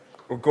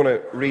We're going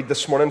to read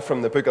this morning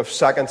from the book of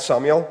 2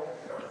 Samuel,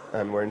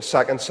 and we're in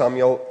 2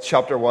 Samuel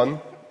chapter 1.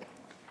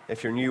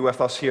 If you're new with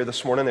us here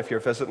this morning, if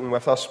you're visiting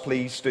with us,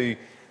 please do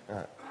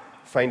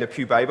find a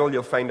pew Bible.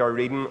 You'll find our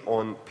reading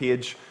on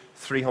page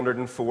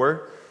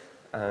 304,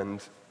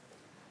 and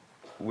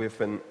we've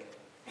been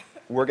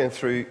working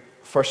through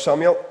 1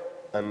 Samuel,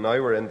 and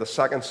now we're in the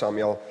 2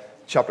 Samuel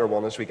chapter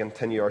 1 as we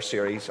continue our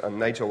series, and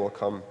Nigel will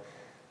come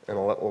in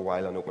a little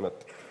while and open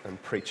it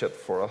and preach it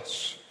for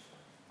us.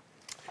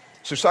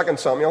 So 2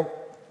 Samuel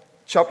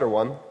chapter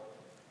 1,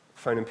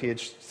 found on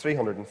page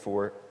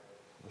 304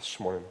 this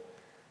morning.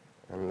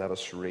 And let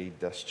us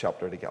read this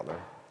chapter together.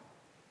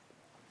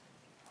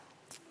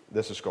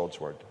 This is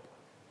God's word.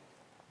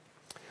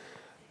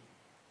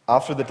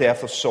 After the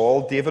death of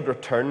Saul, David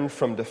returned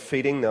from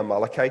defeating the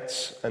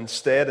Amalekites and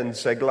stayed in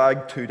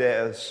Ziklag 2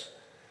 days.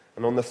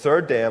 And on the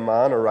third day, a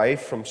man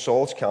arrived from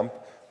Saul's camp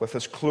with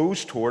his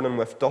clothes torn and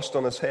with dust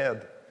on his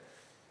head.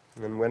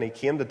 And when he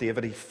came to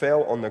David, he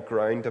fell on the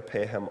ground to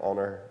pay him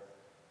honor.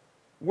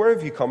 "Where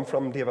have you come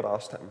from?" David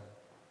asked him.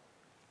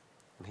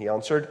 And he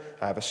answered,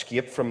 "I have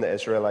escaped from the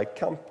Israelite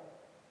camp."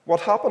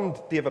 "What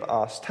happened?" David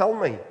asked. "Tell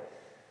me."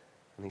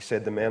 And he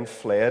said, "The men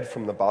fled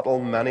from the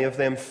battle. Many of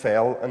them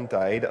fell and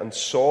died, and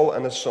Saul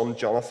and his son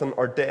Jonathan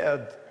are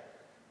dead."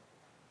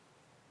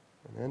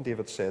 And then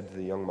David said to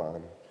the young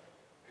man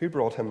who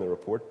brought him the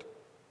report,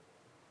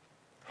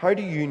 "How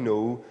do you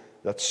know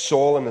that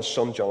Saul and his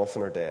son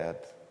Jonathan are dead?"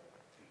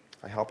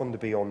 "I happened to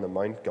be on the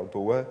Mount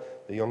Gilboa,"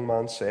 the young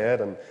man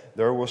said, "and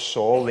there was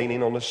Saul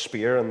leaning on his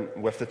spear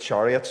and with the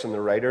chariots and the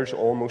riders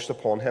almost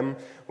upon him.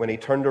 When he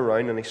turned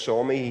around and he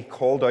saw me, he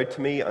called out to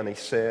me, and I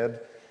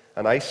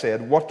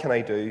said, 'What can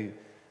I do?'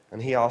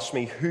 And he asked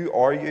me, 'Who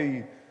are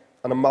you?'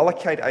 'An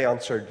Amalekite,' I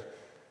answered.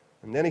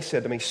 And then he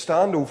said to me,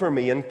 'Stand over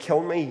me and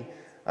kill me.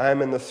 I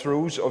am in the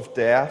throes of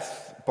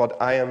death, but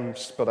I'm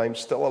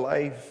still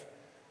alive.'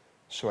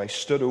 So I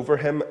stood over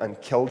him and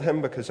killed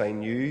him, because I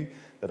knew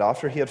that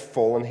after he had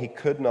fallen he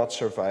could not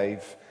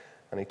survive.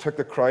 And he took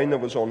the crown that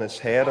was on his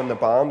head and the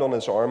band on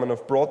his arm, and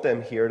have brought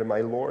them here to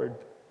my lord."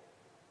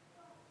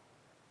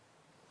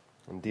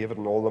 And David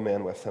and all the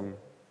men with him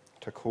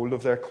took hold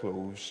of their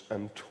clothes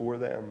and tore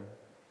them.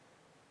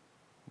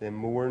 They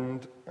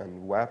mourned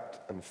and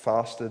wept and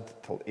fasted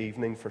till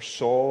evening for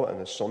Saul and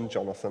his son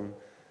Jonathan,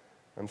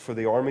 and for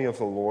the army of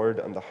the Lord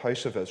and the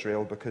house of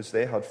Israel, because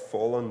they had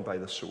fallen by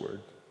the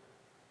sword.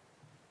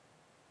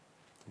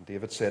 And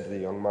David said to the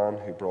young man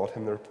who brought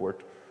him the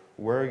report,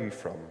 "Where are you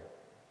from?"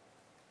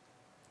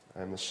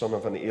 "I am the son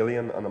of an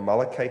alien, an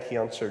Amalekite," he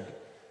answered.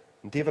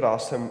 And David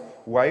asked him,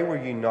 "Why were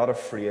you not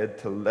afraid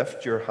to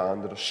lift your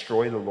hand to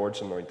destroy the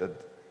Lord's anointed?"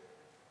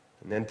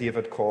 And then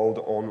David called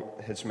on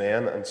his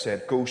men and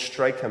said, "Go,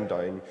 strike him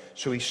down."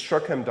 So he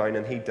struck him down,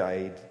 and he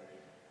died.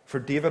 For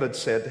David had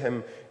said to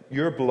him,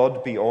 "Your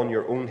blood be on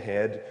your own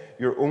head.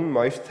 Your own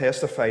mouth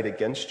testified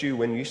against you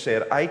when you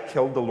said, 'I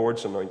killed the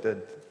Lord's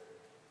anointed.'"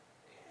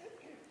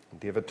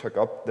 David took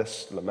up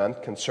this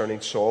lament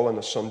concerning Saul and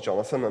his son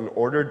Jonathan, and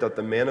ordered that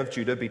the men of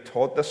Judah be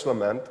taught this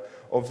lament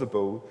of the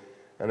bow.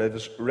 And it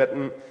is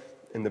written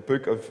in the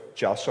book of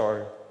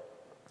Jasher,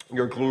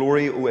 "Your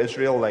glory, O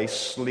Israel, lies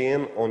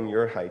slain on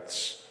your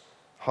heights.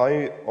 How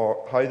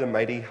the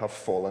mighty have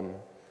fallen.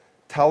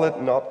 Tell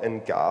it not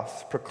in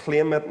Gath,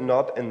 proclaim it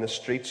not in the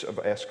streets of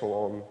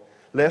Askelon.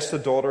 Lest the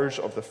daughters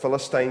of the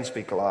Philistines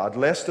be glad,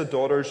 lest the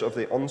daughters of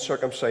the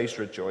uncircumcised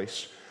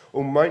rejoice.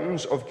 O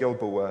mountains of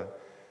Gilboa,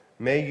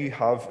 may you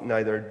have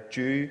neither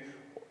dew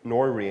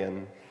nor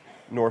rain,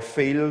 nor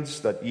fields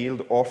that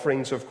yield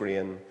offerings of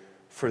grain.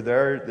 For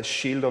there the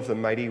shield of the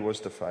mighty was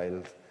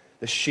defiled,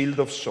 the shield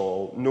of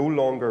Saul, no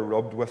longer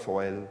rubbed with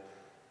oil,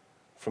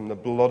 from the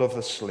blood of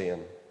the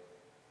slain,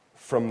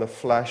 from the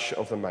flesh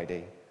of the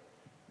mighty.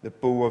 The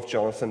bow of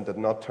Jonathan did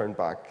not turn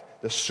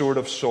back, the sword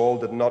of Saul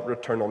did not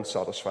return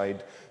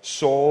unsatisfied.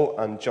 Saul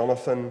and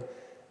Jonathan,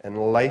 in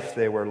life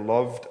they were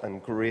loved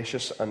and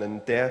gracious, and in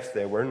death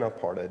they were not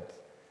parted.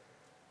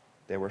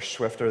 They were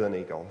swifter than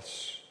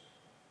eagles.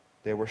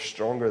 They were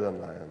stronger than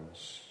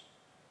lions.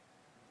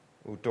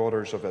 O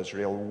daughters of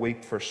Israel,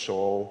 weep for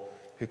Saul,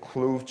 who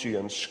clothed you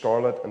in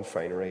scarlet and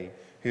finery,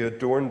 who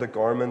adorned the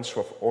garments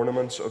with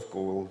ornaments of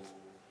gold.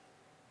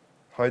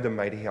 How the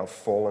mighty have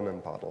fallen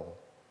in battle.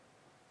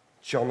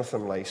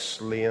 Jonathan lies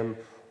slain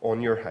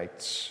on your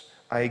heights.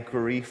 I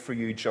grieve for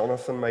you,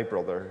 Jonathan, my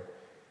brother.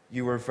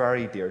 You were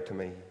very dear to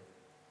me.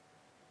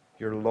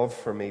 Your love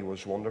for me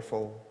was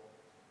wonderful,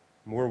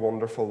 more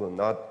wonderful than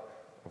that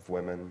of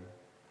women.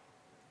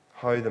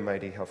 How the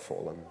mighty have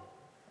fallen.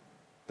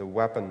 The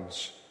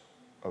weapons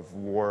of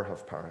war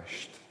have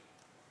perished.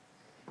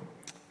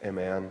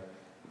 Amen.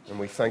 And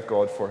we thank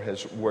God for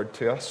his word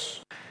to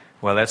us.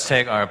 Well, let's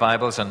take our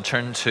Bibles and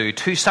turn to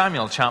 2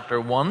 Samuel chapter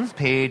 1,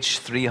 page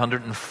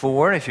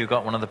 304, if you've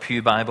got one of the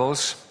pew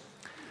Bibles,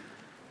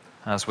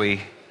 as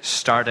we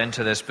start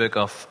into this book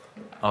of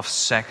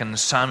 2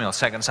 Samuel.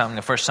 2 Samuel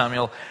and 1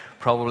 Samuel,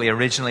 probably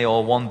originally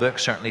all one book,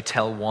 certainly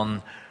tell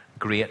one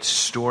great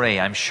story.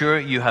 I'm sure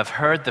you have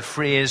heard the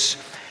phrase,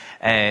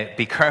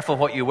 be careful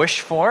what you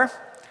wish for.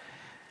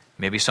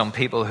 Maybe some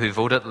people who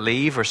voted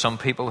leave or some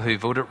people who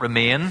voted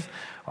remain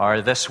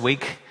are this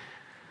week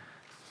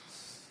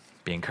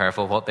being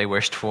careful what they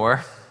wished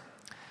for.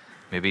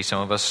 Maybe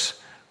some of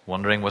us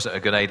wondering, was it a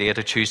good idea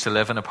to choose to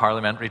live in a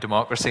parliamentary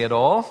democracy at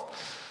all?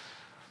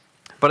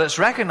 But it's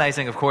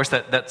recognizing, of course,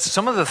 that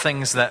some of the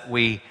things that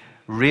we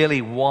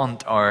really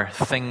want are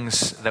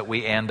things that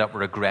we end up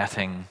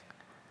regretting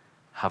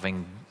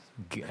having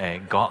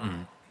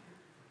gotten.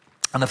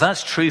 And if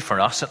that's true for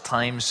us at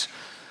times,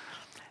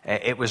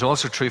 it was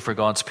also true for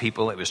God's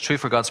people. It was true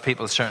for God's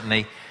people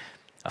certainly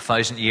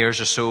 1,000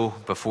 years or so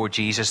before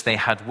Jesus. They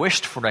had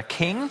wished for a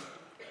king.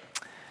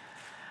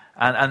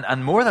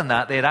 And more than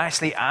that, they had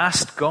actually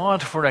asked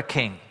God for a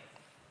king.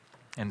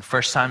 In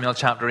 1 Samuel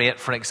chapter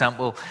 8, for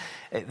example,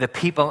 the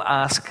people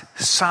ask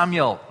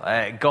Samuel,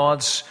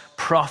 God's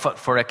prophet,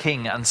 for a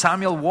king. And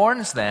Samuel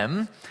warns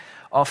them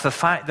of the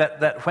fact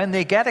that when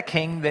they get a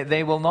king,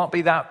 they will not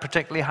be that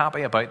particularly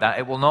happy about that.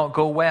 It will not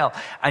go well.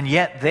 And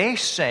yet they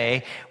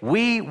say,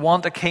 we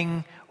want a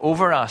king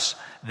over us.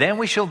 Then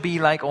we shall be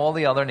like all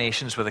the other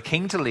nations, with a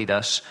king to lead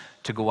us,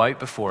 to go out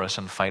before us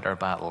and fight our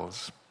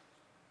battles.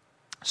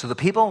 So the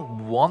people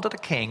wanted a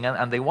king,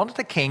 and they wanted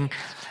a king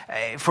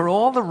for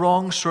all the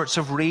wrong sorts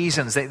of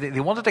reasons.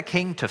 They wanted a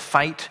king to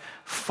fight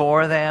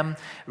for them,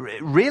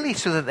 really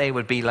so that they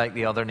would be like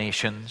the other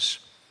nations.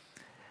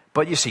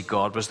 But you see,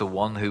 God was the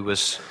one who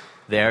was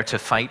there to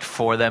fight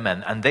for them,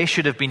 and they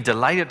should have been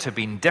delighted to have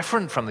been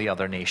different from the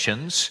other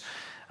nations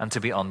and to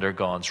be under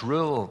God's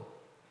rule.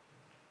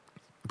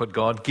 But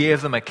God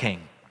gave them a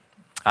king.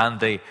 And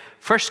the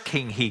first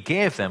king he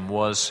gave them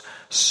was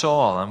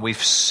Saul. And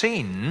we've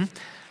seen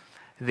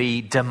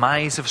the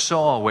demise of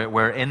Saul.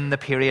 We're in the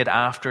period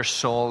after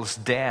Saul's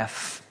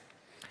death.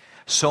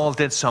 Saul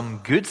did some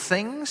good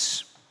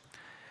things,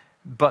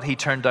 but he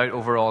turned out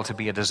overall to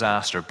be a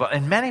disaster. But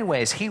in many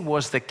ways, he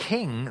was the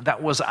king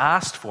that was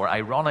asked for.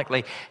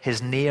 Ironically,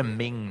 his name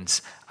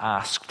means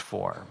asked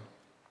for.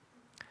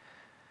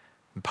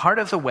 Part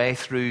of the way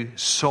through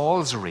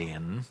Saul's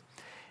reign,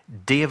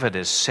 David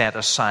is set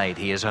aside.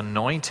 He is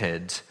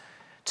anointed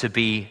to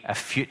be a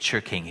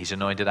future king. He's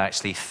anointed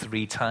actually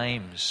 3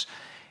 times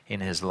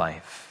in his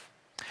life.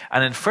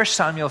 And in 1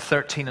 Samuel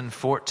 13 and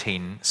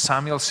 14,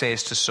 Samuel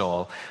says to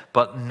Saul,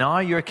 "But now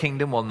your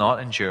kingdom will not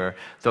endure.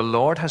 The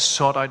Lord has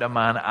sought out a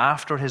man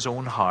after his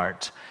own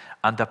heart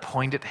and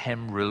appointed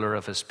him ruler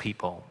of his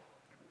people."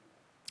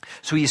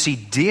 So you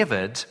see,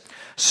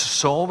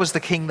 Saul was the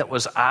king that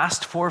was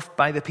asked for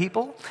by the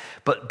people,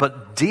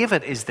 but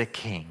David is the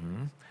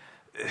king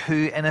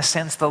who, in a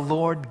sense, the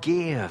Lord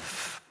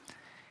gave.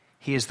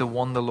 He is the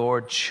one the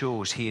Lord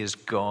chose. He is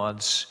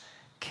God's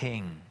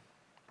king.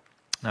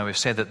 Now, we've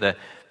said that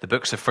the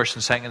books of 1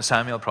 and 2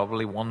 Samuel,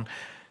 probably one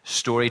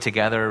story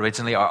together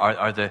originally,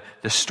 are the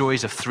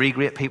stories of 3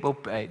 great people.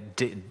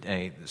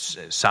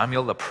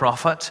 Samuel the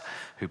prophet,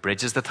 who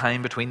bridges the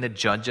time between the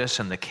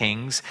judges and the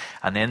kings,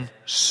 and then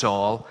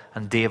Saul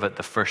and David,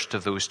 the first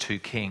of those 2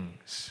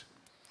 kings.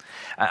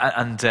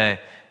 And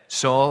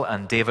Saul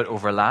and David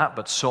overlap,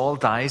 but Saul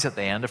dies at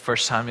the end of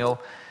 1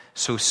 Samuel.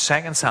 So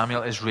 2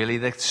 Samuel is really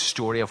the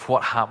story of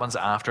what happens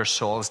after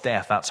Saul's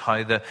death. That's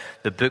how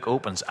the book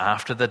opens,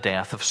 after the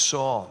death of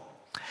Saul.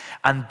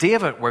 And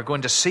David, we're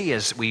going to see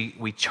as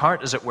we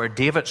chart, as it were,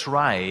 David's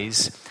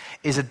rise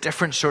is a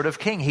different sort of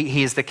king.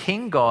 He is the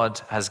king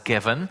God has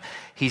given.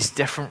 He's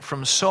different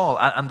from Saul.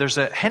 And there's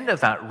a hint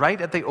of that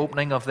right at the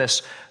opening of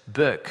this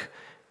book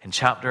in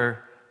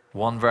chapter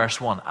 1 verse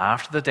 1.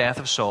 After the death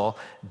of Saul,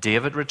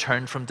 David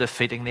returned from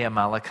defeating the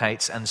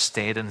Amalekites and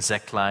stayed in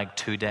Ziklag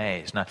 2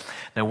 days.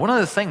 Now one of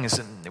the things,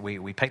 and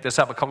we picked this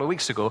up a couple of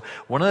weeks ago,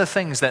 one of the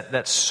things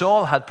that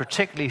Saul had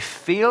particularly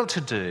failed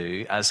to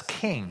do as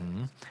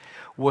king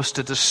was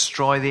to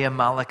destroy the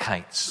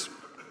Amalekites.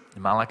 The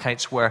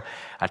Amalekites were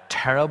a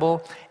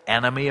terrible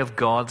enemy of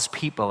God's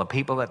people, a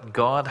people that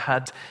God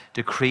had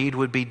decreed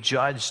would be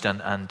judged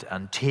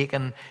and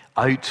taken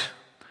out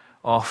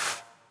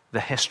of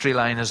the history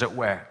line, as it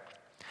were.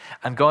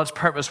 And God's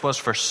purpose was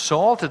for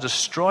Saul to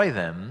destroy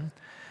them,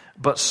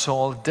 but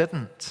Saul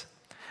didn't.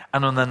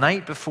 And on the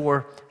night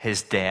before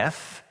his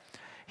death,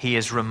 he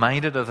is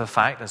reminded of the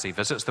fact, as he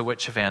visits the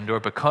witch of Endor,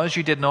 because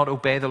you did not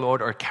obey the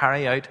Lord or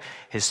carry out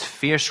his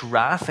fierce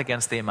wrath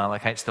against the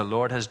Amalekites, the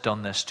Lord has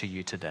done this to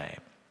you today.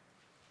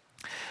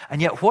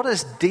 And yet, what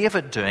is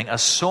David doing?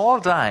 As Saul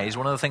dies,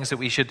 one of the things that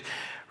we should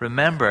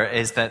remember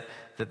is that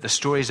the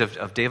stories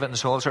of David and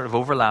Saul sort of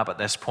overlap at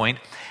this point.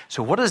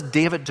 So what is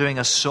David doing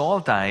as Saul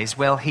dies?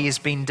 Well, he has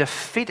been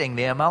defeating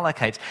the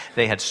Amalekites.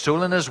 They had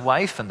stolen his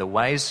wife and the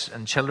wives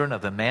and children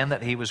of the men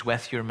that he was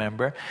with, you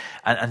remember.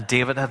 And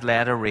David had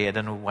led a raid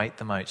and wiped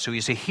them out. So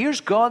you see, here's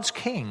God's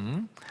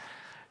king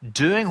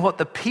doing what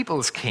the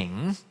people's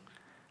king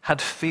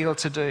had failed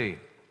to do.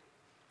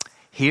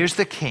 Here's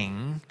the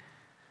king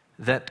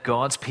that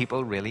God's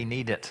people really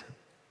needed.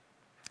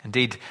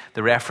 Indeed,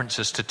 the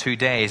references to 2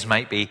 days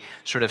might be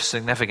sort of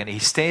significant. He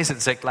stays at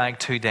Ziklag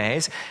 2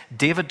 days.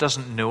 David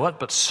doesn't know it,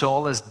 but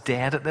Saul is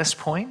dead at this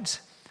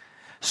point.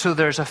 So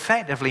there's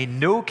effectively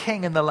no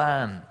king in the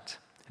land.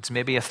 It's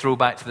maybe a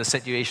throwback to the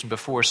situation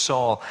before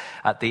Saul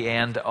at the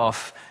end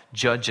of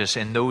Judges.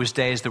 In those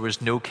days, there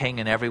was no king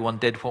and everyone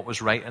did what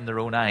was right in their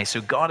own eyes. So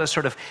God is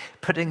sort of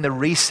putting the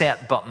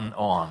reset button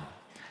on.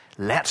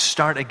 Let's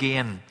start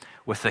again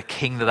with the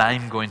king that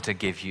I'm going to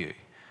give you,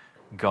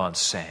 God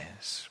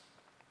says.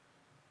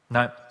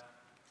 Now,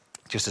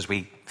 just as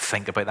we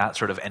think about that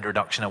sort of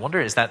introduction, I wonder,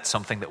 is that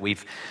something that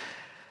we've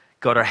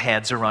got our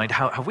heads around?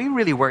 Have we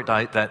really worked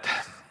out that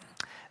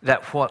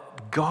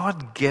what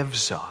God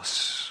gives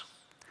us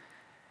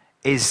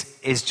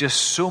is just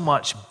so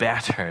much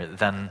better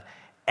than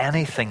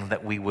anything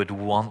that we would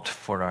want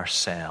for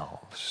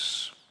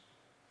ourselves?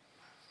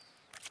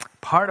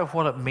 Part of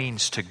what it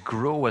means to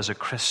grow as a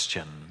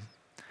Christian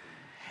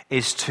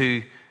is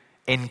to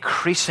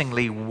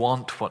increasingly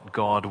want what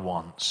God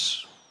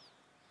wants.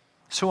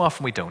 So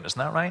often we don't, isn't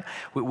that right?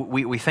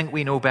 We think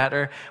we know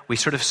better. We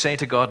sort of say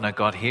to God, now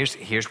God,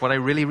 here's what I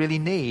really, really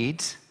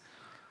need.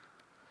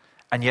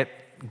 And yet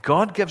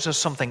God gives us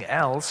something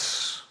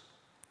else.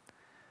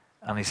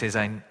 And he says,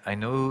 I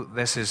know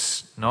this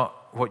is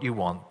not what you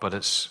want, but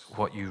it's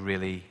what you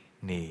really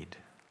need.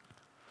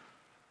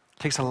 It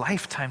takes a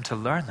lifetime to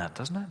learn that,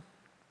 doesn't it?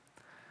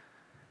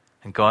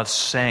 And God's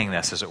saying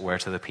this, as it were,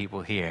 to the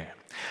people here.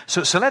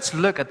 So let's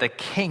look at the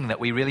king that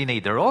we really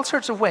need. There are all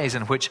sorts of ways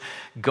in which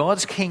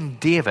God's King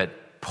David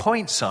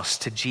points us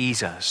to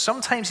Jesus.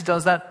 Sometimes he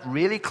does that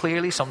really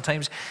clearly.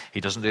 Sometimes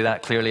he doesn't do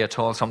that clearly at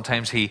all.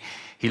 Sometimes he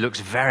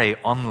looks very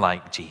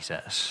unlike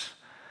Jesus.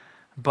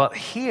 But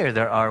here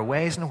there are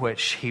ways in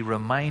which he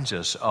reminds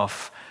us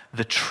of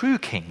the true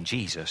King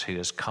Jesus who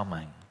is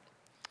coming.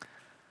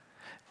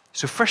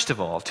 So first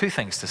of all, two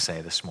things to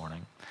say this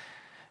morning.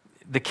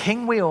 The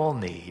king we all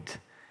need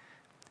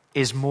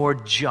is more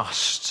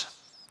just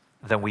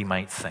than we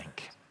might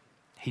think.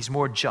 He's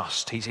more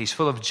just. He's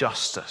full of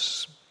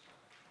justice.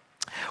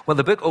 Well,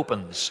 the book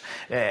opens,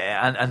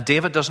 and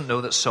David doesn't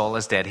know that Saul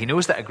is dead. He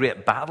knows that a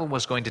great battle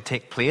was going to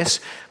take place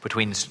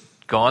between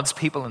God's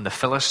people and the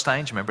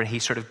Philistines. Remember, he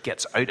sort of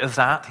gets out of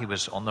that. He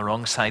was on the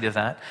wrong side of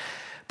that.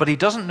 But he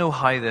doesn't know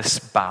how this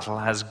battle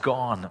has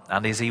gone.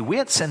 And as he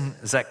waits in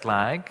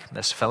Ziklag,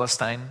 this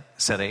Philistine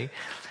city,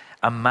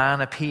 a man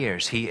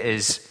appears. He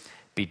is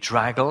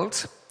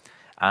bedraggled,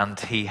 and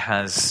he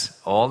has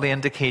all the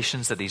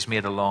indications that he's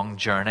made a long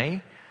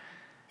journey,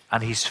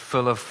 and he's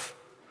full of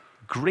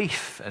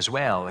grief as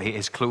well.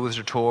 His clothes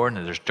are torn,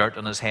 and there's dirt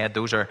on his head.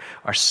 Those are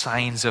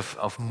signs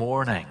of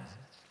mourning.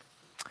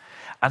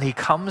 And he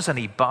comes and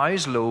he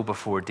bows low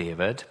before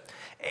David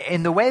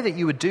in the way that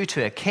you would do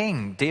to a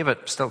king. David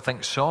still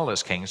thinks Saul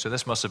is king, so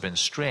this must have been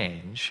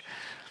strange.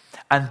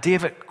 And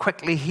David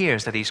quickly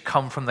hears that he's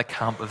come from the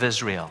camp of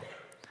Israel.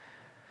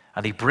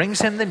 And he brings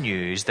him the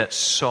news that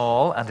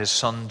Saul and his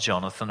son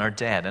Jonathan are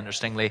dead.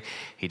 Interestingly,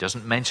 he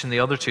doesn't mention the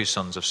other two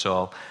sons of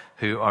Saul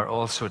who are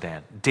also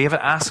dead. David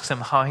asks him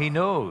how he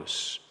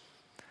knows.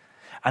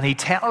 And he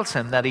tells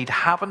him that he'd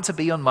happened to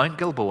be on Mount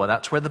Gilboa.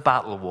 That's where the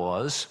battle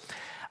was.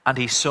 And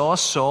he saw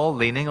Saul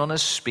leaning on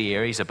his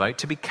spear. He's about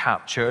to be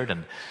captured.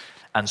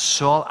 And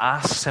Saul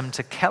asks him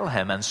to kill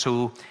him. And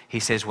so he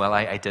says, well,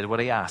 I did what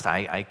he asked.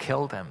 I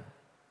killed him.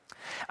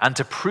 And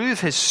to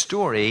prove his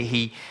story,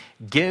 he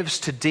gives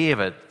to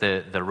David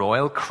the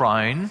royal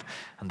crown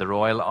and the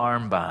royal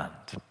armband.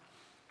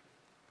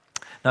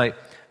 Now,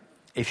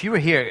 if you were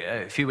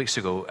here a few weeks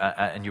ago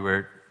and you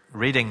were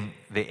reading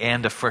the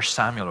end of 1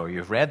 Samuel, or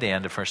you've read the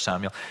end of 1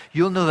 Samuel,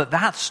 you'll know that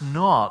that's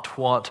not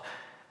what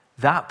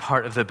that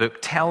part of the book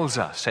tells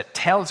us. It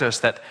tells us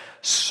that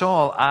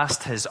Saul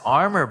asked his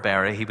armor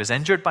bearer, he was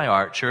injured by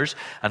archers,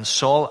 and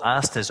Saul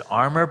asked his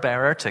armor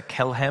bearer to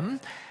kill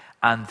him,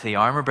 and the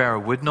armor bearer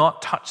would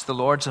not touch the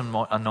Lord's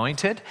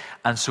anointed,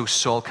 and so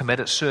Saul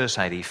committed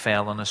suicide. He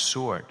fell on a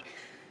sword.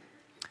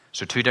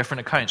 So two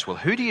different accounts. Well,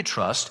 who do you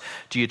trust?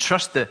 Do you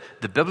trust the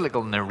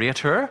biblical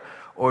narrator,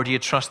 or do you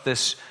trust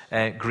this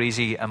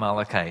greasy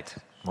Amalekite?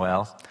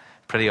 Well,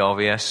 pretty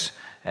obvious.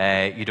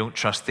 You don't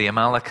trust the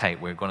Amalekite.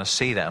 We're going to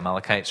see that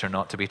Amalekites are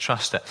not to be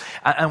trusted.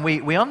 And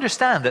we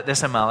understand that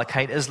this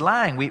Amalekite is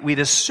lying. We'd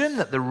assume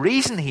that the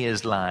reason he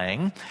is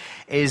lying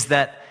is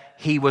that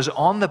he was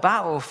on the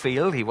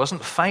battlefield. He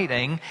wasn't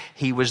fighting.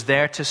 He was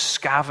there to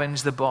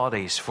scavenge the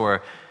bodies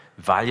for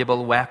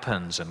valuable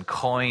weapons and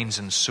coins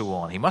and so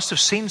on. He must have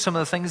seen some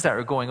of the things that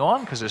are going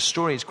on, because his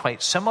story is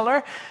quite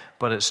similar,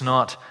 but it's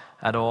not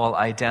at all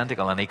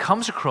identical. And he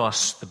comes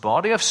across the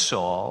body of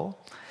Saul,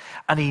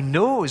 and he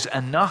knows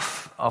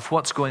enough of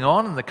what's going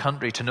on in the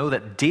country to know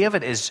that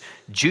David is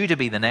due to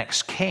be the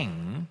next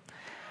king.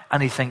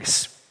 And he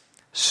thinks,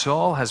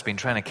 Saul has been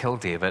trying to kill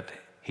David.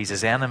 He's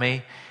his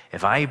enemy.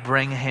 If I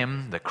bring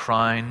him the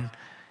crown,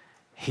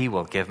 he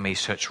will give me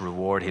such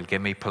reward. He'll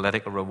give me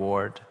political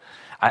reward.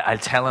 I'll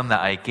tell him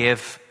that I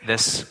gave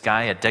this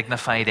guy a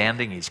dignified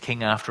ending. He's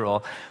king after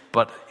all.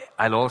 But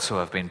I'll also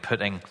have been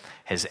putting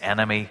his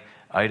enemy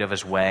out of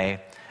his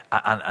way.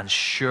 And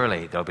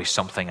surely there'll be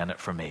something in it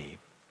for me.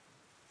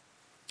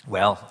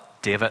 Well,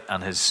 David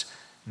and his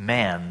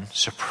men,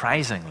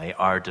 surprisingly,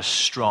 are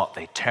distraught.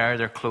 They tear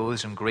their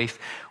clothes in grief.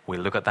 We'll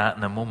look at that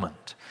in a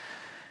moment.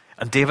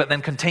 And David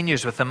then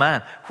continues with the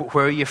man.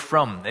 Where are you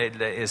from? It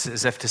is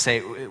as if to say,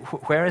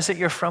 where is it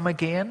you're from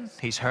again?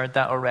 He's heard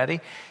that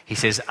already. He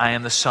says, I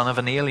am the son of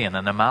an alien,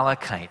 an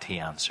Amalekite, he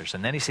answers.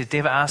 And then he says,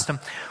 David asked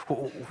him,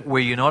 were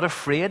you not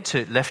afraid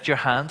to lift your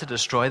hand to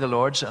destroy the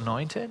Lord's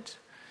anointed?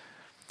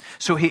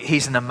 So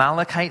he's an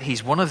Amalekite.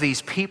 He's one of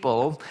these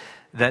people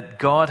that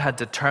God had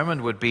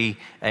determined would be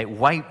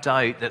wiped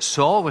out, that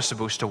Saul was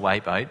supposed to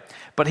wipe out.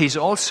 But he's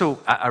also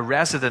a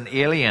resident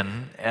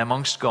alien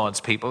amongst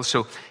God's people.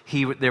 So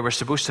they were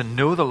supposed to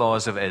know the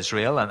laws of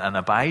Israel and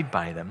abide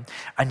by them.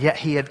 And yet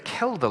he had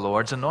killed the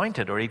Lord's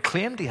anointed, or he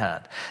claimed he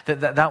had.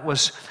 That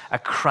was a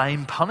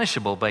crime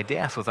punishable by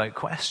death without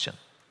question.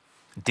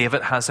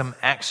 David has him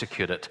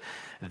executed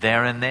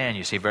there and then.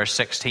 You see, verse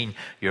 16,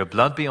 your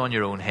blood be on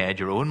your own head,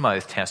 your own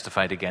mouth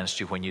testified against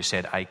you when you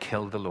said, I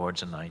killed the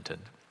Lord's anointed.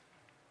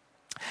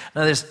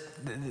 Now,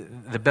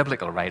 the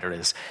biblical writer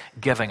is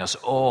giving us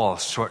all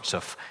sorts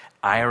of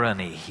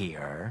irony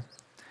here.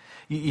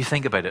 You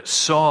think about it.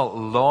 Saul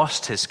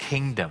lost his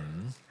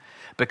kingdom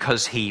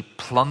because he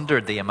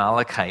plundered the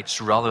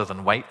Amalekites rather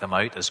than wipe them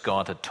out as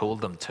God had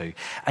told them to.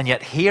 And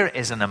yet here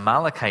is an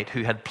Amalekite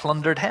who had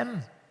plundered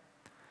him.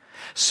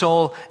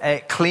 Saul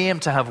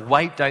claimed to have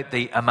wiped out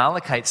the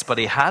Amalekites, but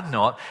he had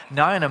not.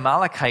 Now an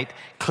Amalekite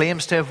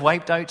claims to have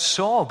wiped out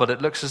Saul, but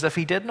it looks as if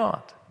he did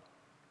not.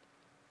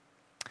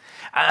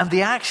 And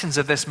the actions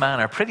of this man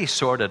are pretty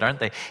sordid, aren't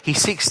they? He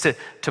seeks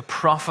to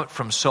profit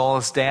from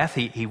Saul's death.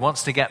 He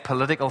wants to get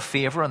political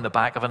favor on the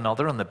back of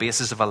another on the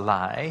basis of a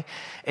lie.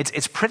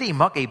 It's pretty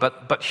mucky,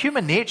 but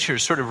human nature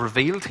is sort of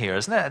revealed here,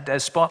 isn't it? A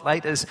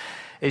spotlight is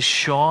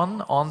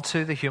shone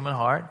onto the human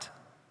heart.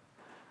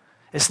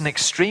 It's an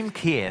extreme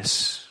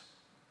case,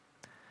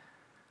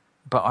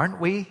 but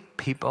aren't we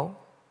people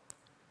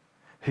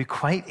who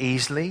quite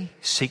easily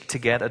seek to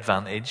get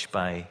advantage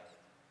by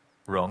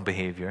wrong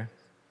behavior?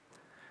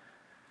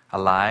 A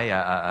lie,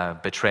 a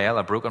betrayal,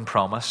 a broken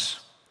promise.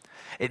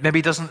 It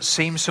maybe doesn't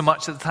seem so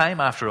much at the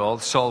time. After all,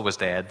 Saul was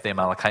dead. The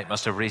Amalekite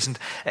must have reasoned,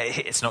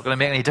 it's not going to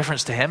make any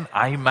difference to him.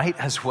 I might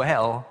as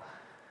well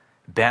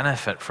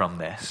benefit from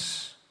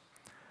this.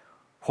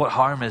 What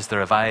harm is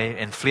there if I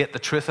inflate the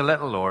truth a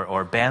little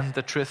or bend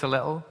the truth a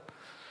little?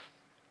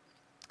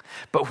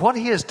 But what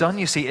he has done,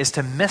 you see, is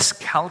to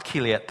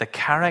miscalculate the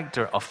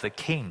character of the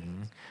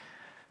king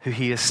who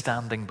he is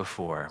standing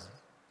before.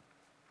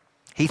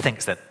 He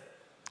thinks that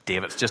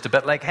David's just a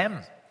bit like him,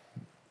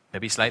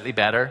 maybe slightly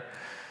better,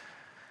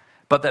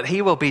 but that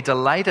he will be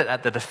delighted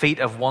at the defeat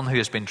of one who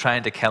has been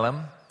trying to kill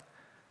him.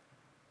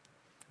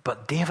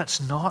 But David's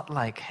not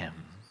like him.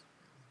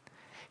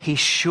 He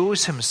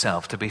shows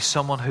himself to be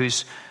someone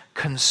who's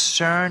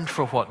concerned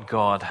for what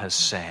God has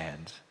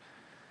said,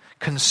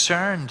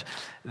 concerned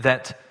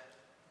that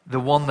the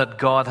one that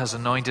God has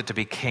anointed to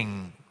be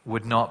king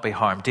would not be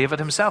harmed. David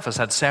himself has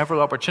had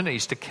several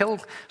opportunities to kill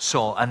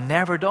Saul and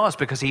never does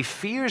because he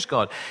fears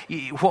God.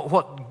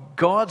 What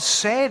God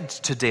said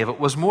to David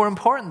was more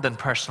important than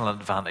personal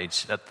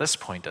advantage, at this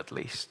point at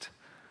least.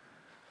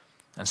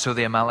 And so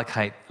the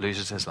Amalekite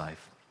loses his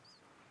life.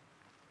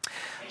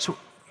 So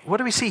what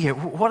do we see here?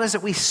 What is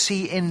it we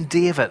see in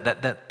David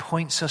that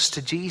points us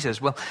to Jesus?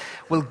 Well,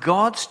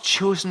 God's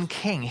chosen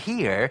king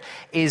here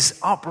is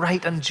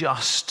upright and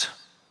just.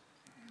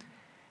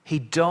 He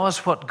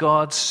does what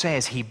God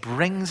says. He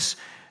brings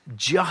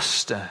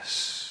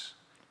justice.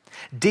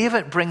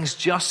 David brings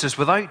justice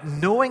without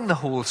knowing the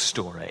whole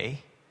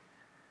story.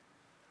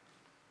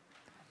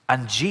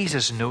 And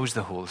Jesus knows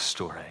the whole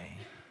story.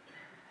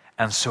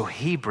 And so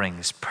he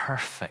brings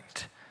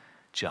perfect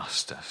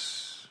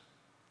justice.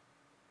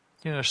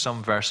 You know, there's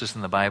some verses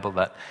in the Bible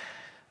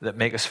that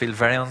make us feel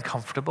very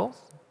uncomfortable.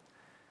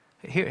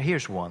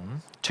 Here's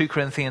one. 2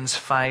 Corinthians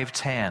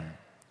 5:10.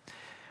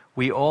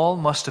 We all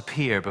must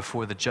appear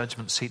before the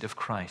judgment seat of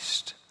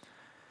Christ,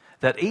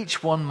 that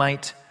each one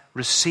might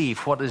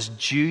receive what is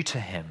due to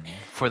him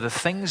for the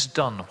things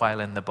done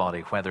while in the body,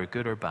 whether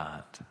good or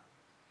bad.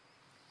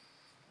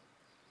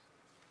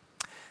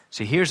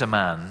 See, here's a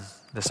man,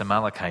 this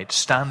Amalekite,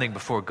 standing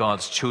before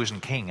God's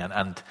chosen king,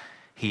 and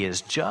he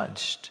is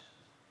judged.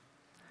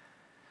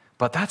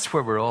 But that's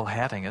where we're all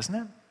heading, isn't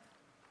it?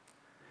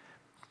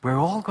 We're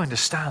all going to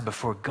stand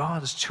before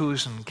God's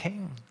chosen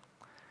king.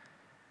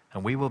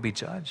 And we will be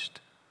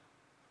judged.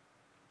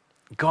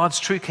 God's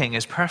true king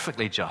is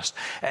perfectly just.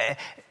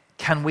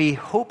 Can we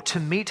hope to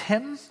meet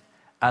him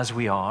as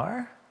we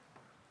are?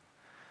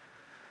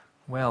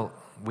 Well,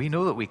 we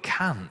know that we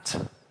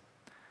can't.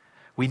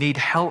 We need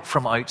help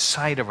from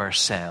outside of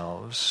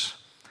ourselves.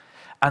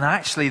 And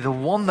actually, the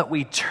one that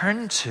we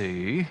turn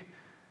to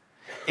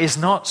is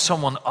not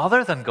someone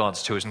other than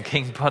God's chosen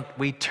king, but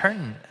we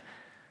turn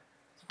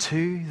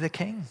to the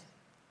king.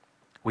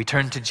 We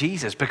turn to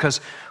Jesus because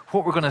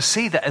what we're going to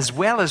see that as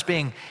well as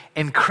being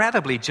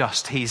incredibly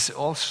just, he's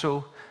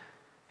also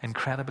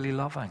incredibly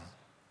loving.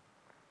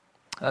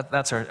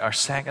 That's our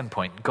second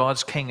point.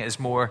 God's king is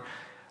more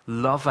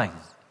loving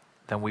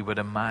than we would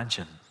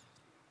imagine.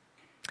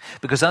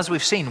 Because as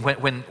we've seen,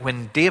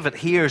 when David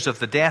hears of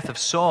the death of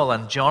Saul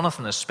and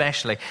Jonathan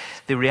especially,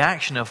 the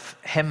reaction of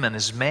him and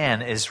his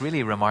men is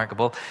really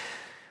remarkable.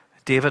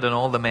 David and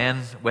all the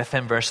men with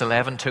him, verse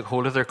 11, took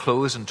hold of their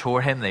clothes and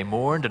tore him. They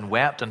mourned and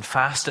wept and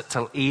fasted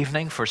till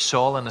evening for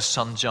Saul and his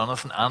son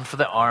Jonathan and for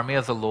the army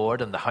of the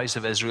Lord and the house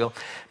of Israel,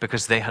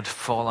 because they had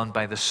fallen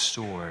by the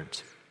sword.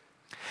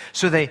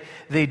 So they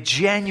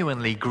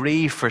genuinely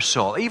grieve for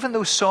Saul, even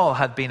though Saul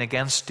had been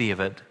against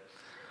David.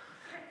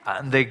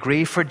 And they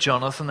grieve for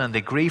Jonathan, and they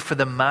grieve for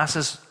the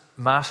massive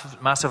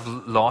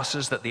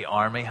losses that the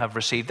army have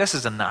received. This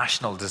is a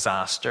national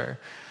disaster.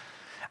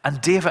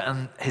 And David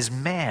and his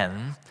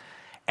men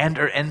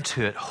enter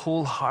into it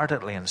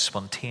wholeheartedly and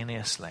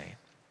spontaneously.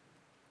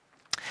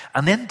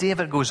 And then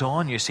David goes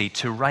on, you see,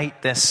 to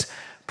write this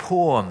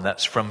poem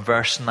that's from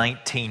verse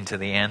 19 to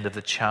the end of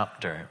the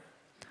chapter.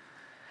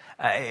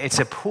 It's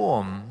a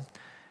poem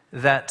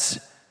that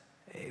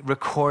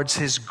records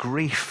his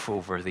grief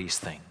over these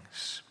things.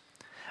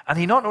 And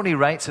he not only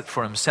writes it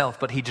for himself,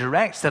 but he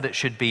directs that it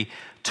should be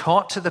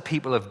taught to the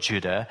people of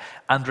Judah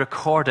and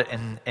recorded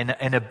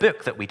in a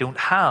book that we don't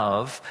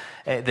have,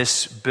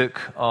 this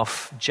book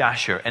of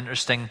Jasher.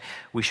 Interesting,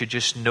 we should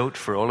just note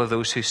for all of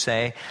those who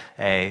say,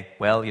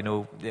 well, you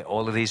know,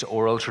 all of these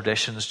oral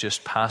traditions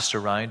just passed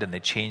around and they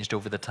changed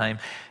over the time.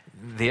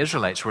 The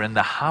Israelites were in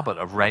the habit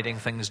of writing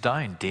things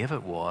down.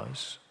 David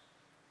was.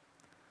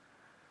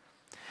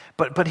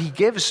 But he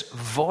gives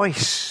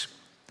voice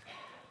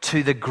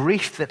to the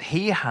grief that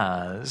he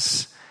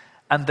has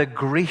and the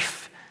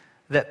grief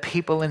that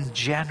people in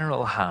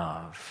general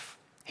have.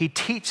 He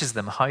teaches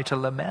them how to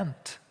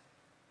lament.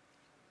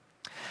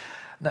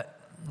 Now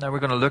we're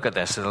going to look at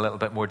this in a little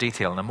bit more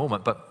detail in a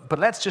moment, but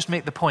let's just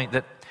make the point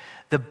that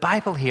the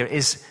Bible here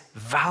is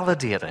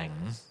validating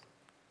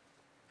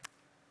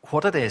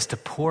what it is to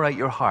pour out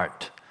your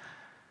heart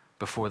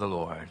before the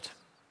Lord.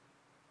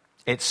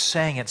 It's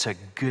saying it's a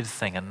good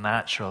thing, a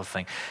natural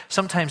thing.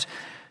 Sometimes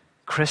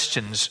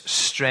Christians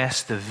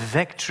stress the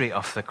victory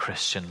of the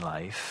Christian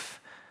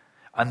life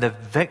and the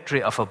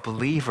victory of a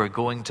believer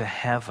going to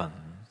heaven,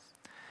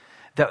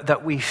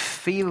 that we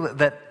feel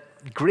that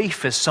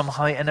grief is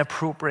somehow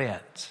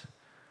inappropriate.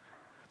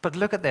 But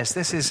look at this.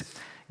 This is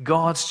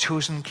God's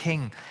chosen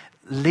king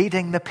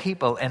leading the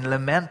people in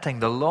lamenting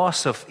the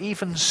loss of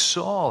even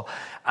Saul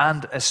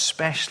and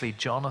especially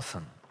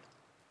Jonathan.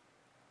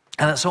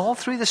 And it's all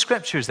through the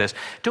scriptures, this.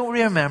 Don't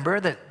we remember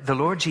that the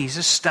Lord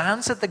Jesus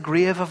stands at the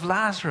grave of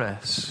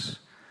Lazarus?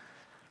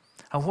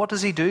 And what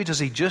does he do? Does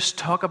he just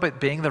talk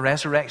about being the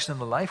resurrection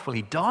and the life? Well,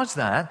 he does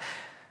that,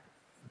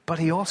 but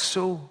he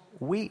also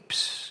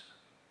weeps.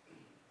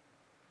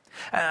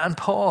 And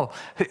Paul,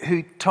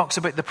 who talks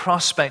about the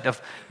prospect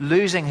of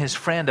losing his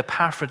friend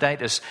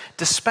Epaphroditus,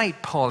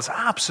 despite Paul's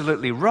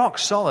absolutely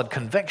rock-solid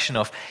conviction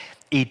of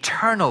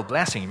eternal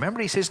blessing. Remember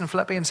he says in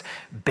Philippians,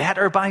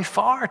 better by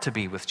far to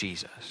be with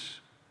Jesus.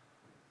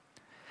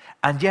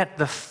 And yet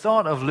the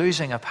thought of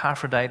losing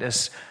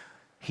Epaphroditus,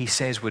 he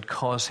says, would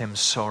cause him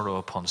sorrow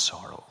upon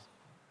sorrow.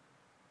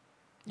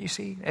 You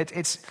see,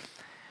 it's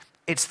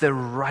the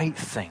right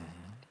thing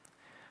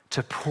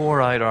to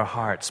pour out our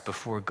hearts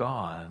before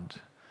God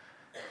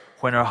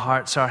when our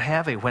hearts are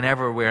heavy,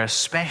 whenever we're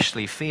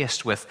especially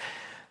faced with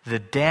the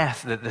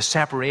death, the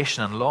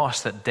separation and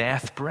loss that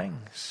death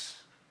brings.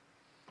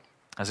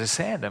 As I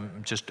said,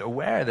 I'm just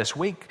aware this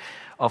week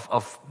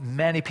of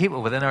many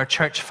people within our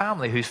church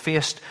family who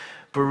faced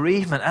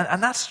bereavement.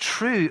 And that's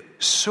true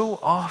so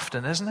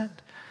often, isn't it?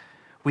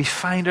 We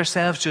find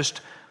ourselves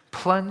just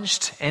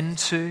plunged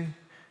into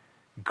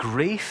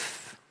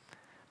grief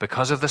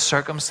because of the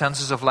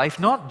circumstances of life,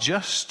 not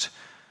just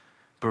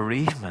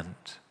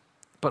bereavement,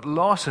 but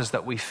losses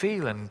that we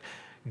feel and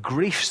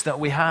griefs that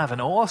we have in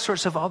all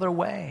sorts of other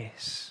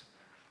ways.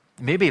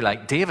 Maybe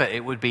like David,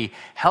 it would be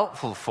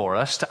helpful for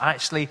us to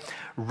actually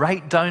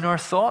write down our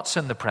thoughts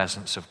in the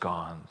presence of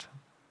God.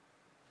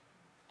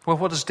 Well,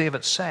 what does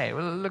David say?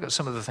 Well, look at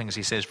some of the things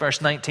he says.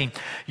 Verse 19,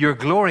 your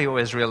glory, O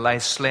Israel,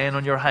 lies slain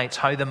on your heights.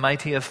 How the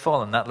mighty have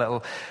fallen. That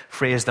little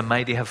phrase, the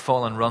mighty have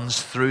fallen,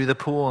 runs through the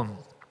poem.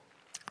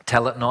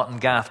 Tell it not in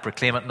Gath,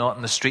 proclaim it not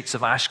in the streets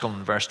of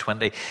Ashkelon, verse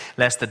 20.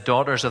 Lest the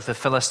daughters of the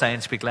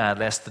Philistines be glad,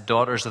 lest the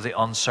daughters of the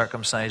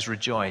uncircumcised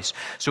rejoice.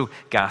 So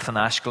Gath and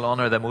Ashkelon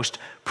are the most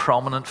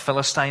prominent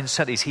Philistine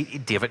cities.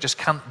 David just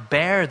can't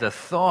bear the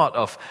thought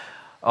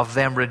of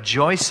them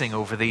rejoicing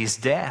over these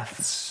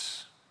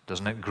deaths.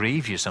 Doesn't it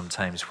grieve you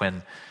sometimes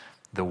when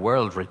the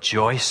world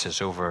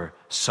rejoices over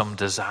some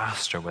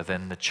disaster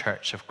within the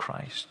church of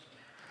Christ?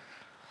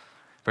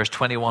 Verse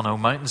 21, O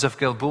mountains of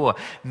Gilboa,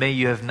 may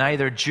you have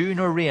neither dew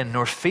nor rain,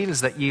 nor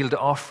fields that yield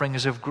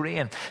offerings of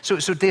grain. So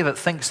David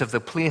thinks of the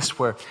place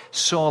where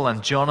Saul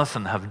and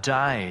Jonathan have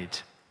died.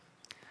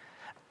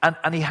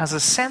 And he has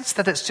a sense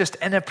that it's just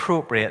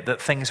inappropriate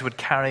that things would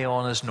carry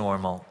on as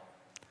normal.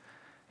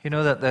 You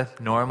know, that the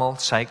normal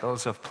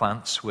cycles of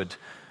plants would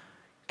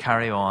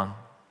carry on.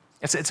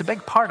 It's a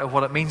big part of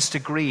what it means to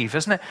grieve,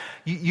 isn't it?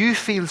 You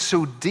feel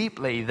so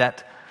deeply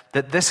that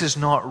this is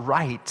not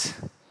right.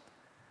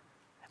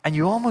 And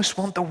you almost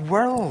want the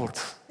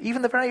world,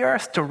 even the very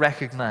earth, to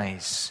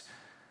recognize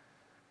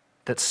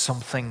that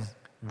something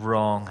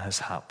wrong has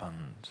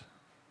happened.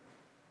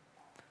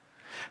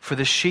 For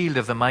the shield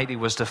of the mighty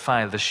was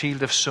defiled, the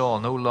shield of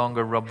Saul no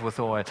longer rubbed with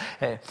oil.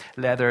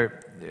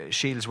 Leather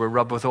shields were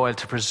rubbed with oil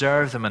to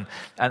preserve them,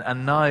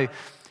 and now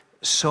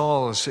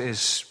Saul's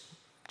is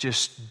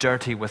just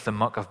dirty with the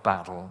muck of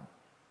battle.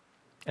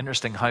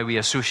 Interesting how we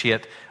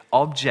associate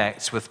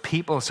objects with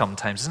people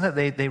sometimes, isn't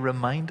it? They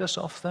remind us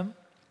of them.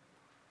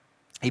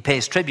 He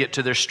pays tribute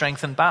to their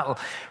strength in battle.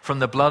 From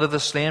the blood of the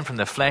slain, from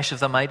the flesh of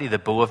the mighty, the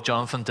bow of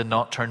Jonathan did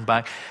not turn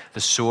back.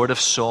 The sword of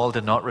Saul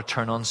did not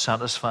return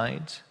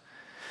unsatisfied.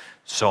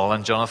 Saul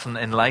and Jonathan,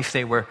 in life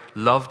they were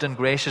loved and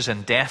gracious.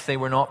 In death they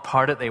were not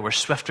parted. They were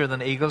swifter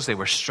than eagles. They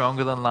were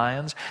stronger than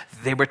lions.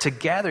 They were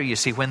together, you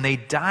see. When they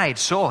died,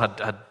 Saul had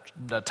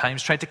at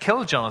times tried to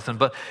kill Jonathan,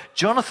 but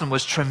Jonathan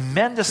was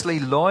tremendously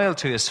loyal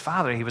to his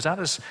father. He was at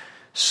his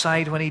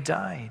side when he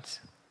died.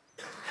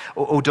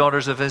 O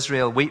daughters of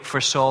Israel, weep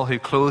for Saul, who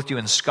clothed you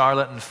in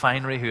scarlet and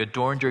finery, who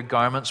adorned your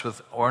garments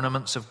with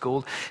ornaments of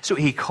gold. So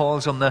he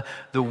calls on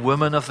the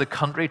women of the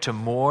country to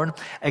mourn,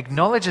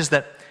 acknowledges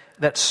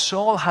that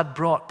Saul had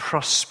brought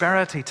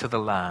prosperity to the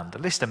land,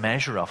 at least a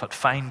measure of it,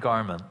 fine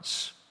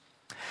garments.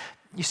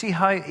 You see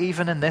how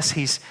even in this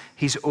he's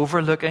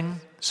overlooking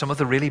some of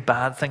the really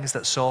bad things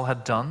that Saul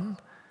had done.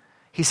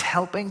 He's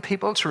helping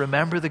people to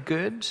remember the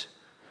good.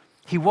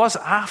 He was,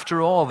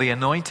 after all, the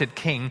anointed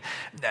king.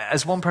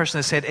 As one person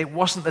has said, it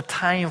wasn't the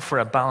time for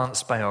a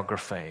balanced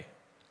biography.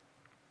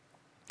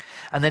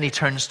 And then he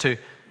turns to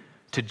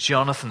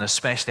Jonathan,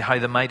 especially, how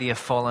the mighty have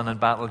fallen in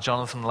battle.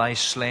 Jonathan lies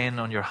slain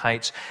on your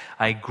heights.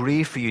 I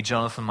grieve for you,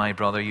 Jonathan, my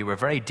brother. You were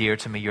very dear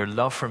to me. Your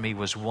love for me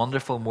was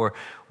wonderful, more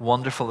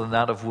wonderful than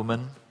that of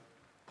woman.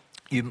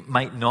 You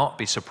might not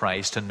be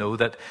surprised to know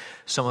that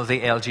some of the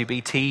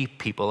LGBT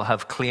people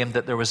have claimed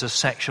that there was a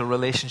sexual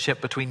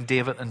relationship between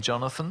David and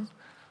Jonathan.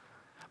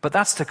 But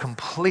that's to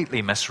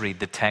completely misread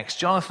the text.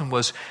 Jonathan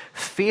was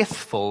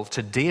faithful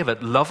to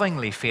David,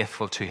 lovingly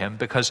faithful to him,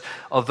 because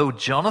although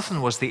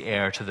Jonathan was the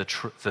heir to the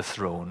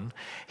throne,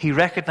 he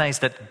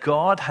recognized that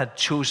God had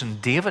chosen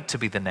David to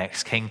be the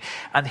next king,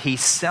 and he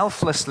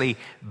selflessly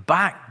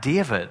backed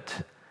David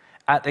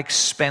at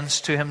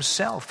expense to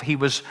himself. He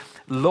was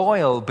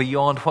loyal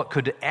beyond what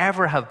could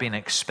ever have been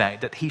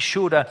expected. He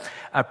showed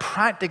a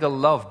practical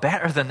love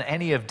better than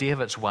any of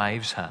David's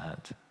wives had.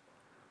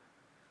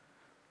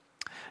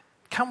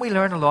 Can we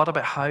learn a lot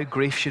about how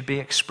grief should be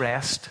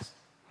expressed?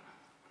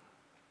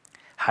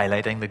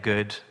 Highlighting the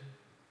good,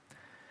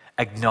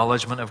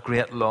 acknowledgement of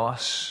great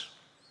loss.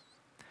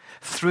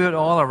 Through it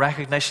all, a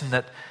recognition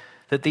that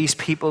these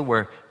people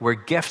were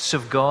gifts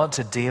of God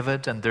to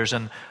David, and there's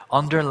an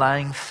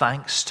underlying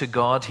thanks to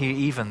God here,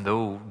 even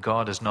though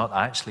God is not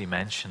actually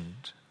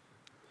mentioned.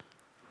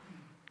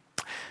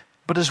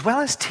 But as well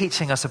as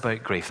teaching us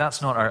about grief,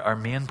 that's not our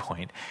main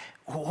point.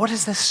 What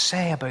does this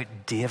say about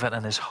David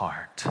and his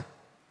heart?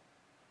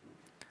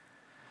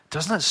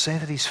 Doesn't it say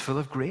that he's full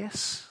of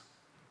grace?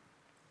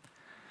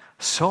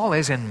 Saul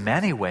is in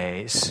many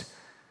ways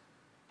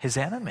his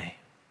enemy.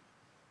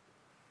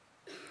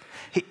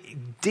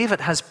 David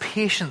has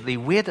patiently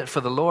waited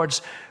for the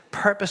Lord's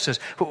purposes.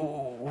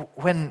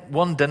 When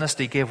one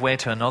dynasty gave way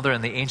to another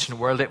in the ancient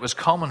world, it was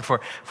common for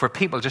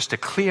people just to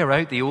clear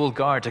out the old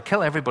guard, to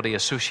kill everybody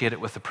associated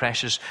with the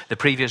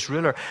previous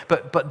ruler.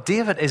 But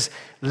David is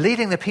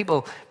leading the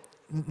people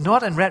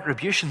not in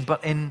retribution,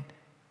 but in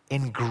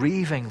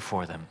grieving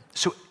for them.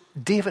 So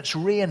David's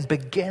reign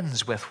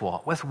begins with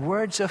what? With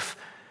words of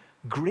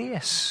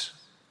grace.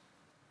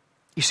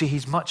 You see,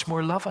 he's much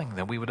more loving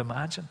than we would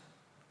imagine.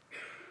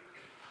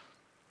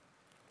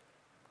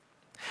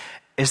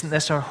 Isn't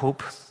this our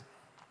hope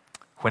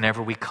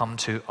whenever we come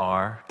to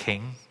our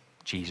King,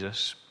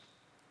 Jesus?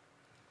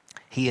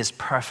 He is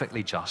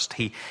perfectly just.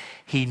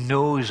 He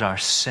knows our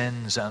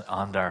sins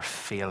and our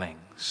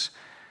failings.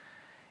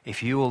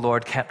 If you, O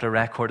Lord, kept a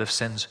record of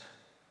sins,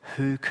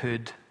 who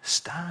could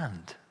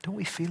stand? Don't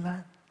we feel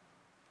that?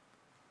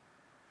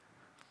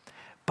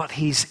 But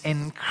he's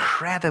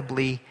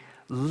incredibly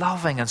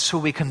loving, and so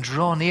we can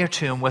draw near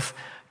to him with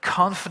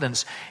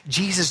confidence.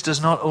 Jesus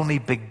does not only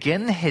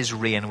begin his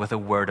reign with a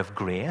word of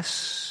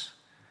grace,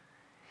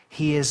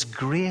 he is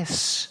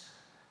grace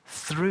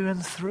through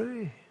and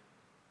through.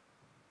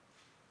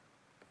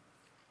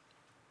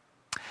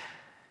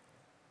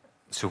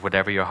 So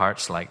whatever your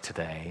heart's like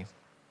today,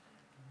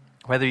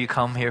 whether you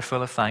come here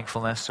full of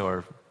thankfulness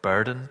or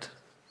burdened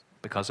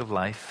because of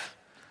life,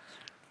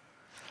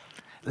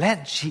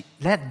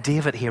 let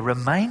David here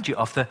remind you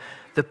of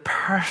the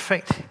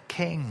perfect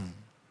king.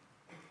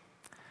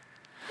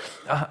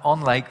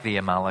 Unlike the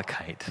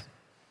Amalekite,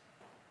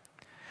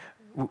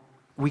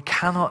 we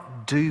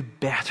cannot do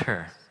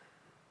better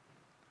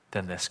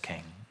than this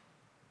king.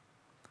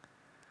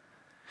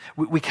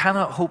 We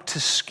cannot hope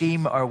to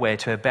scheme our way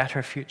to a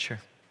better future.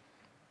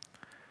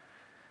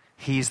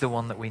 He's the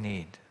one that we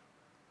need.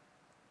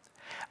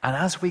 And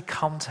as we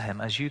come to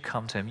him, as you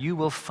come to him, you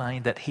will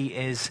find that he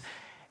is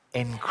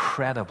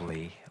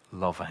incredibly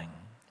loving,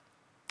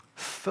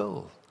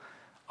 full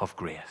of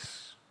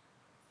grace.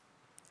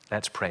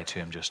 Let's pray to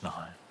him just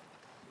now.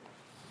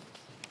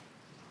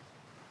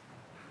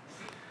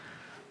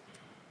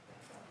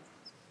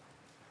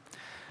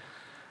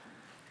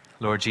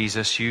 Lord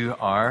Jesus, you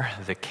are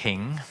the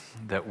King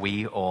that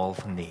we all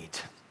need.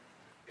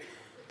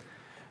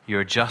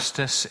 Your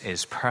justice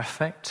is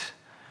perfect.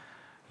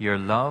 Your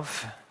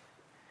love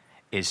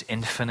is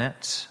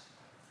infinite.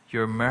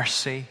 Your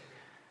mercy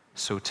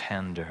so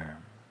tender.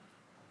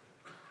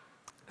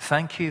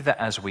 Thank you that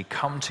as we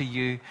come to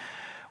you,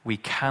 we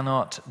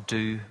cannot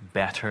do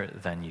better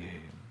than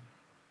you.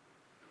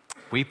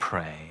 We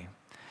pray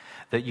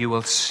that you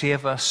will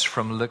save us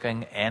from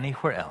looking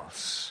anywhere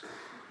else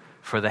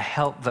for the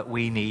help that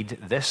we need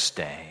this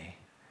day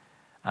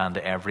and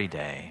every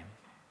day.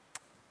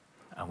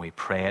 And we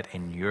pray it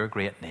in your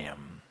great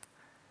name.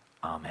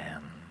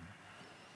 Amen.